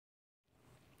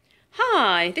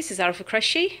Hi, this is Arifa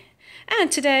Qureshi,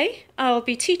 and today I'll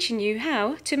be teaching you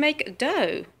how to make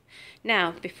dough.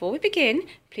 Now, before we begin,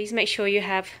 please make sure you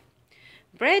have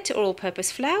bread or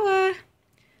all-purpose flour.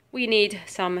 We need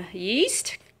some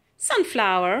yeast,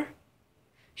 sunflower,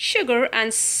 sugar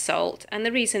and salt. And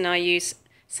the reason I use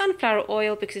sunflower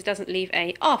oil because it doesn't leave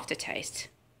an aftertaste.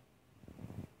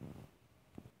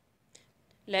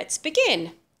 Let's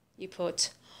begin. You put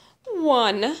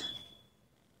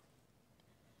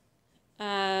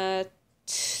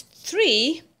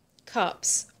 3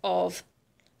 cups of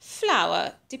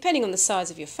flour, depending on the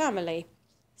size of your family.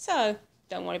 So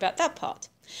don't worry about that part.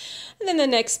 And then the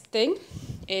next thing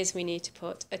is we need to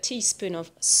put a teaspoon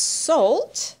of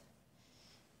salt,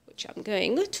 which I'm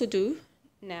going to do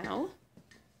now.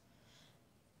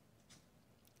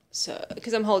 So,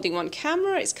 because I'm holding one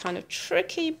camera, it's kind of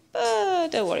tricky, but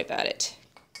don't worry about it.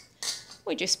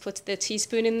 We just put the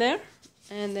teaspoon in there,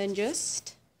 and then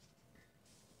just,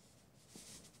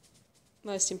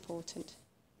 most important,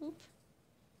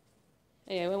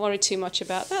 yeah, we won't worry too much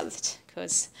about that,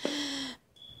 because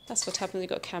that's what happens when you've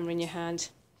got a camera in your hand.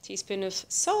 Teaspoon of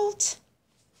salt,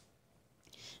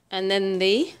 and then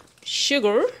the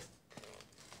sugar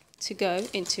to go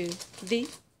into the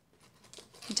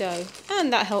dough,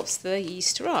 and that helps the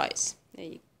yeast rise. There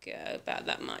you go, about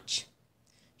that much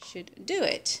should do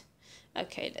it.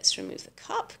 Okay, let's remove the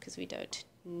cup because we don't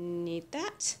need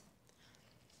that.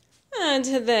 And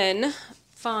then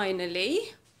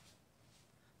finally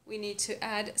we need to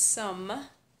add some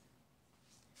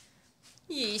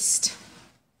yeast.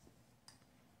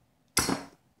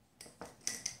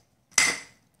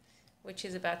 Which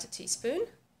is about a teaspoon.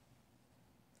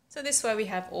 So this way we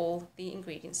have all the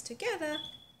ingredients together.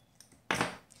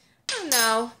 And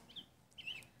now,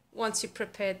 once you've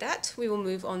prepared that, we will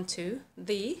move on to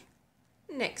the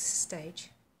next stage.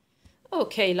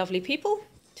 Okay, lovely people.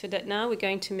 To that now we're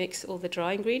going to mix all the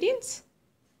dry ingredients.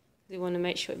 We want to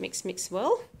make sure it mix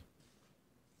well.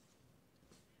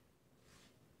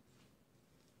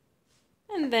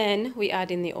 And then we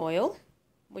add in the oil,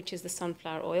 which is the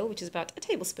sunflower oil, which is about a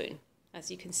tablespoon,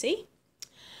 as you can see.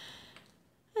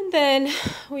 And then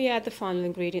we add the final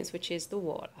ingredients, which is the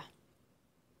water.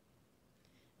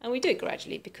 And we do it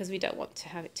gradually because we don't want to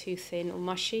have it too thin or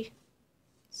mushy.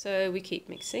 So we keep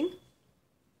mixing.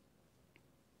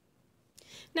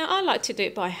 Now I like to do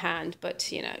it by hand,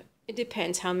 but you know, it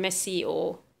depends how messy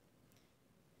or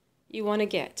you want to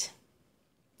get.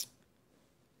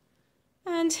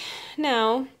 And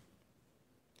now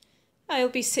I'll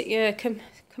be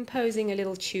composing a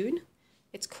little tune.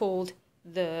 It's called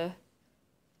the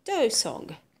Dough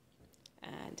Song,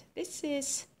 and this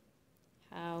is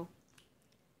how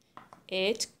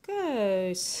it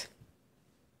goes.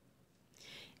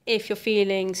 If you're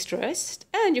feeling stressed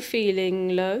and you're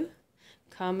feeling low,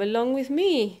 come along with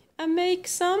me and make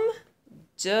some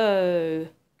dough.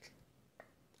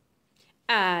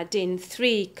 Add in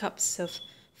 3 cups of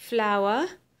flour,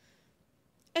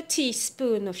 a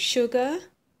teaspoon of sugar,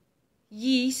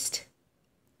 yeast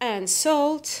and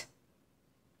salt,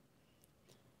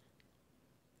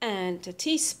 and a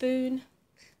teaspoon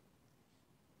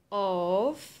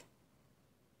of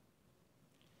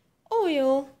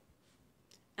oil,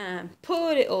 and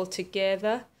put it all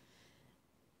together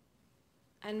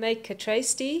and make a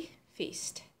tasty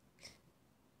feast.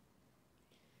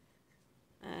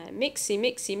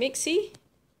 Mixy,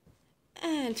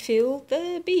 and feel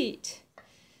the beat.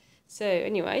 So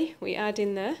anyway, we add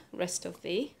in the rest of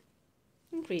the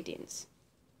ingredients.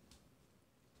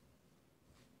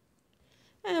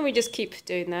 And we just keep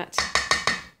doing that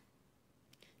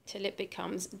till it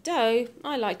becomes dough.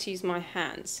 I like to use my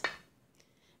hands.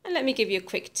 And let me give you a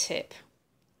quick tip.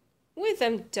 With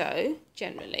dough,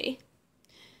 generally,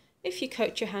 if you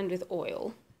coat your hand with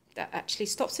oil, that actually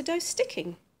stops the dough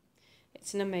sticking.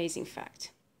 It's an amazing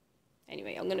fact.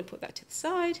 Anyway, I'm going to put that to the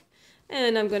side,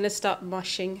 and I'm going to start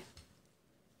mushing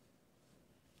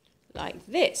like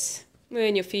this.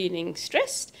 When you're feeling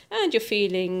stressed and you're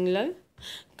feeling low,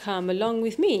 come along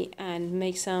with me and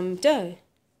make some dough.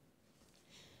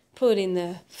 Put in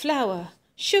the flour,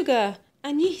 sugar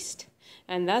and yeast,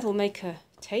 and that'll make a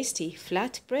tasty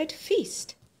flatbread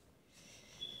feast.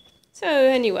 So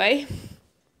anyway,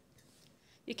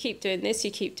 you keep doing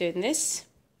this,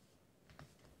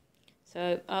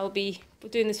 So I'll be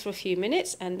doing this for a few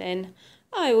minutes, and then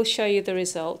I will show you the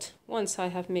result once I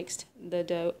have mixed the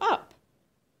dough up.